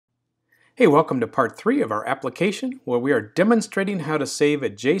Hey, welcome to part 3 of our application where we are demonstrating how to save a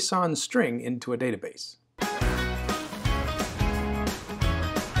JSON string into a database.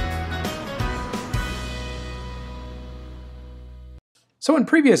 So in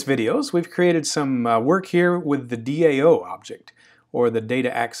previous videos, we've created some work here with the DAO object, or the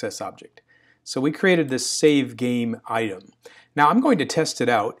data access object. So we created this save game item. Now I'm going to test it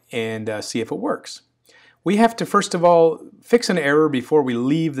out and see if it works. We have to first of all fix an error before we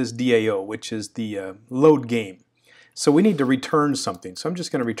leave this DAO, which is the load game. So we need to return something. So I'm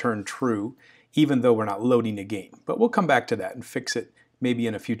just going to return true, even though we're not loading a game. But we'll come back to that and fix it maybe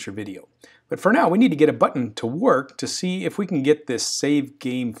in a future video. But for now, we need to get a button to work to see if we can get this save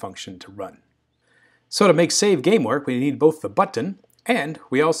game function to run. So to make save game work, we need both the button and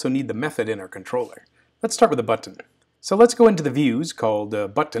we also need the method in our controller. Let's start with the button. So let's go into the views called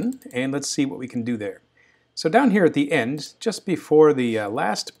button and let's see what we can do there. So down here at the end, just before the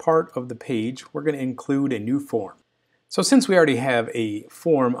last part of the page, we're going to include a new form. So since we already have a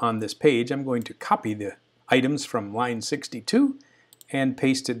form on this page, I'm going to copy the items from line 62 and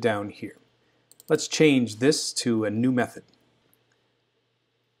paste it down here. Let's change this to a new method.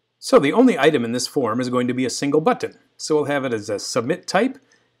 So the only item in this form is going to be a single button. So we'll have it as a submit type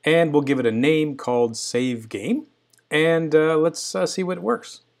and we'll give it a name called save game. And let's see what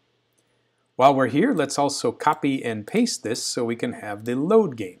works. While we're here, let's also copy and paste this so we can have the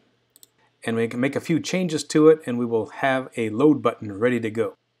load game. And we can make a few changes to it and we will have a load button ready to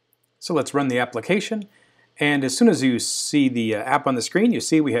go. So let's run the application. And as soon as you see the app on the screen, you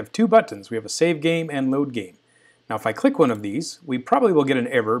see we have two buttons. We have a save game and load game. Now if I click one of these, we probably will get an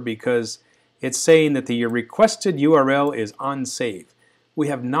error because it's saying that the requested URL is on save. We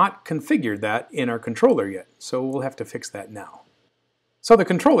have not configured that in our controller yet, so we'll have to fix that now. So the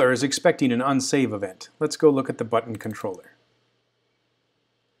controller is expecting an unsave event. Let's go look at the button controller.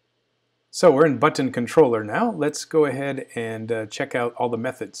 So we're in button controller now. Let's go ahead and check out all the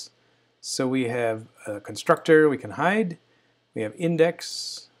methods. So we have a constructor we can hide, we have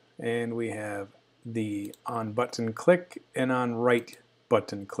index, and we have the on button click and on right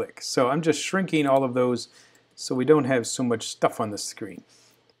button click. So I'm just shrinking all of those so we don't have so much stuff on the screen.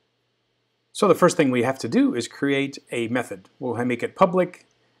 So the first thing we have to do is create a method. We'll make it public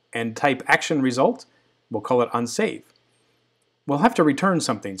and type action result. We'll call it onSave. We'll have to return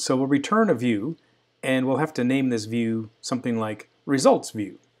something. So we'll return a view and we'll have to name this view something like results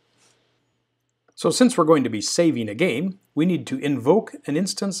view. So since we're going to be saving a game, we need to invoke an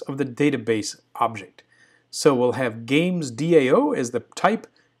instance of the database object. So we'll have games DAO as the type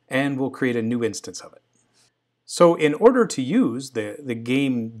and we'll create a new instance of it. So in order to use the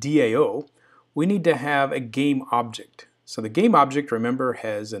game DAO, we need to have a game object. So the game object, remember,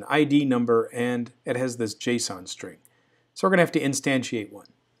 has an ID number and it has this JSON string. So we're going to have to instantiate one.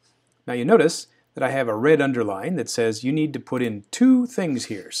 Now you notice that I have a red underline that says you need to put in two things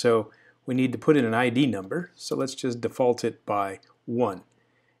here. So we need to put in an ID number. So let's just default it by 1.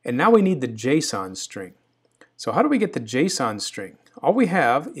 And now we need the JSON string. So how do we get the JSON string? All we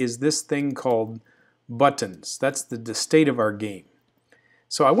have is this thing called buttons. That's the state of our game.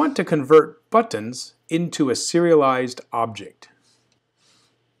 So I want to convert buttons into a serialized object.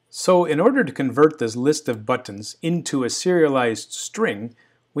 So in order to convert this list of buttons into a serialized string,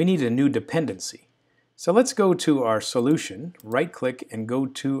 we need a new dependency. So let's go to our solution, right-click, and go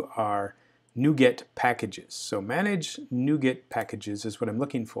to our NuGet packages. So manage NuGet packages is what I'm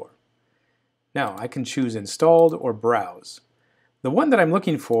looking for. Now I can choose installed or browse. The one that I'm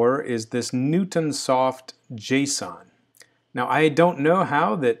looking for is this Newtonsoft JSON. Now I don't know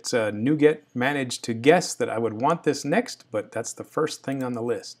how that NuGet managed to guess that I would want this next, but that's the first thing on the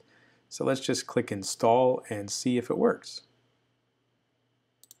list. So let's just click install and see if it works.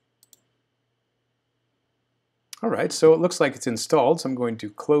 Alright, so it looks like it's installed, so I'm going to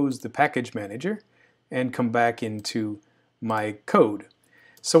close the package manager and come back into my code.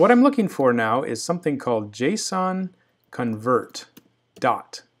 So what I'm looking for now is something called JsonConvert.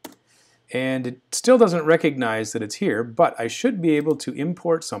 And it still doesn't recognize that it's here, but I should be able to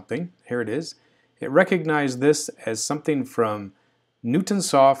import something. Here it is. It recognized this as something from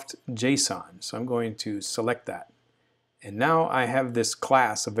Newtonsoft JSON. So I'm going to select that. And now I have this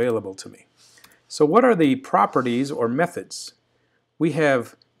class available to me. So what are the properties or methods? We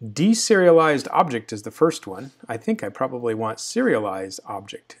have DeserializeObject is the first one. I think I probably want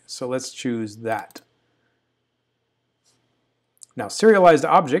serializeObject. So let's choose that. Now,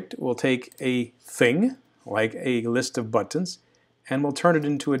 serializeObject will take a thing, like a list of buttons, and we'll turn it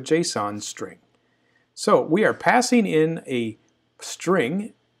into a JSON string. So we are passing in a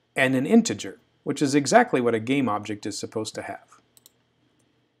string and an integer, which is exactly what a game object is supposed to have.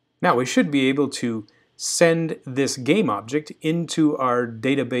 Now we should be able to send this game object into our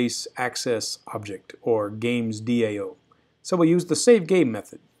database access object, or games DAO. So we'll use the save game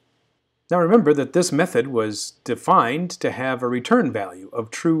method. Now remember that this method was defined to have a return value of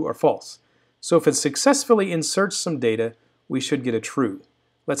true or false. So if it successfully inserts some data, we should get a true.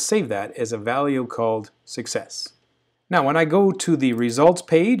 Let's save that as a value called success. Now when I go to the results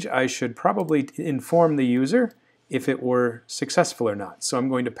page, I should probably inform the user if it were successful or not. So I'm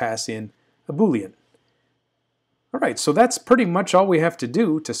going to pass in a Boolean. Alright, so that's pretty much all we have to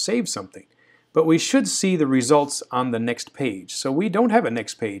do to save something. But we should see the results on the next page. So we don't have a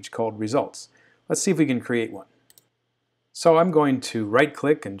next page called results. Let's see if we can create one. So I'm going to right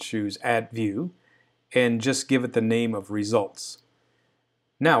click and choose Add View and just give it the name of results.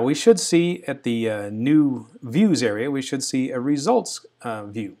 Now we should see at the new views area, we should see a results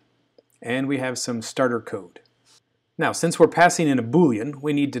view. And we have some starter code. Now since we're passing in a Boolean,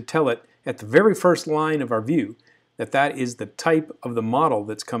 we need to tell it at the very first line of our view that that is the type of the model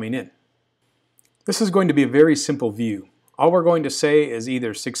that's coming in. This is going to be a very simple view. All we're going to say is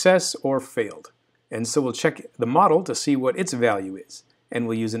either success or failed. And so we'll check the model to see what its value is. And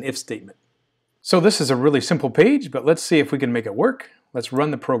we'll use an if statement. So this is a really simple page, but let's see if we can make it work. Let's run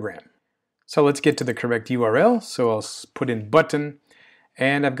the program. So let's get to the correct URL. So I'll put in button.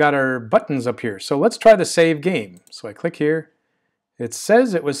 And I've got our buttons up here. So let's try the save game. So I click here. It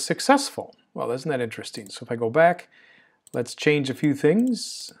says it was successful. Well, isn't that interesting? So if I go back, let's change a few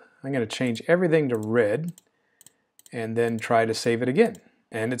things. I'm going to change everything to red and then try to save it again.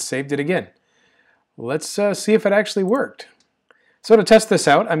 And it saved it again. Let's see if it actually worked. So to test this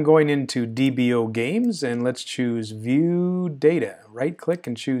out, I'm going into DBO Games and let's choose View Data. Right click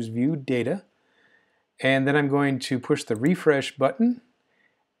and choose View Data. And then I'm going to push the refresh button.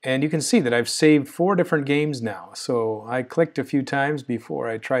 And you can see that I've saved 4 different games now. So I clicked a few times before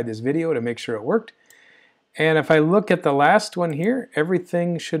I tried this video to make sure it worked. And if I look at the last one here,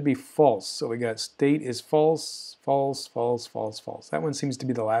 everything should be false. So we got state is false, false, false, false, false. That one seems to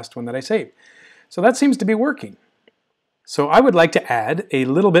be the last one that I saved. So that seems to be working. So I would like to add a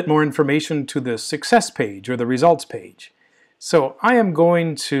little bit more information to the success page or the results page. So I am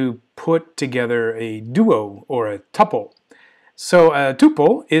going to put together a duo or a tuple. So a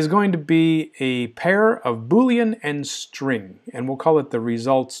tuple is going to be a pair of Boolean and string, and we'll call it the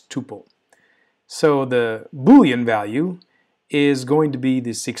results tuple. So the Boolean value is going to be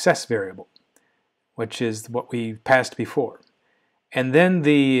the success variable, which is what we passed before. And then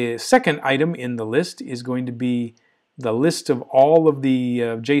the second item in the list is going to be the list of all of the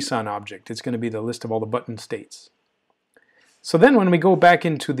JSON object. It's going to be the list of all the button states. So then when we go back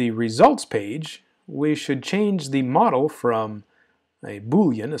into the results page, we should change the model from a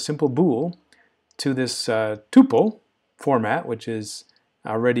Boolean, a simple bool, to this tuple format, which is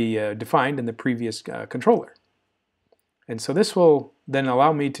already defined in the previous controller. And so this will then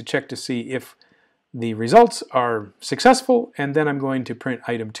allow me to check to see if the results are successful, and then I'm going to print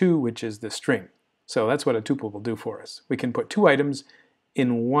item 2, which is the string. So that's what a tuple will do for us. We can put 2 items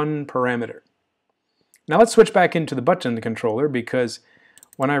in one parameter. Now let's switch back into the button controller, because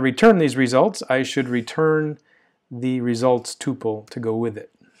when I return these results, I should return the results tuple to go with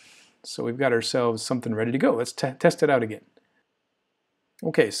it. So we've got ourselves something ready to go. Let's test it out again.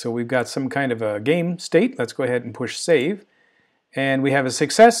 Okay, so we've got some kind of a game state. Let's go ahead and push save. And we have a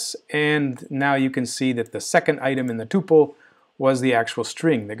success, and now you can see that the second item in the tuple was the actual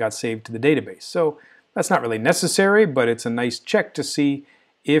string that got saved to the database. So that's not really necessary, but it's a nice check to see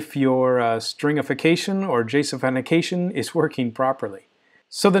if your stringification or JSONification is working properly.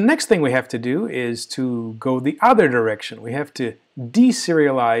 So the next thing we have to do is to go the other direction. We have to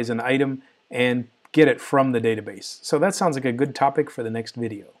deserialize an item and get it from the database. So that sounds like a good topic for the next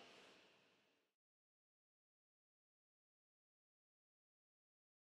video.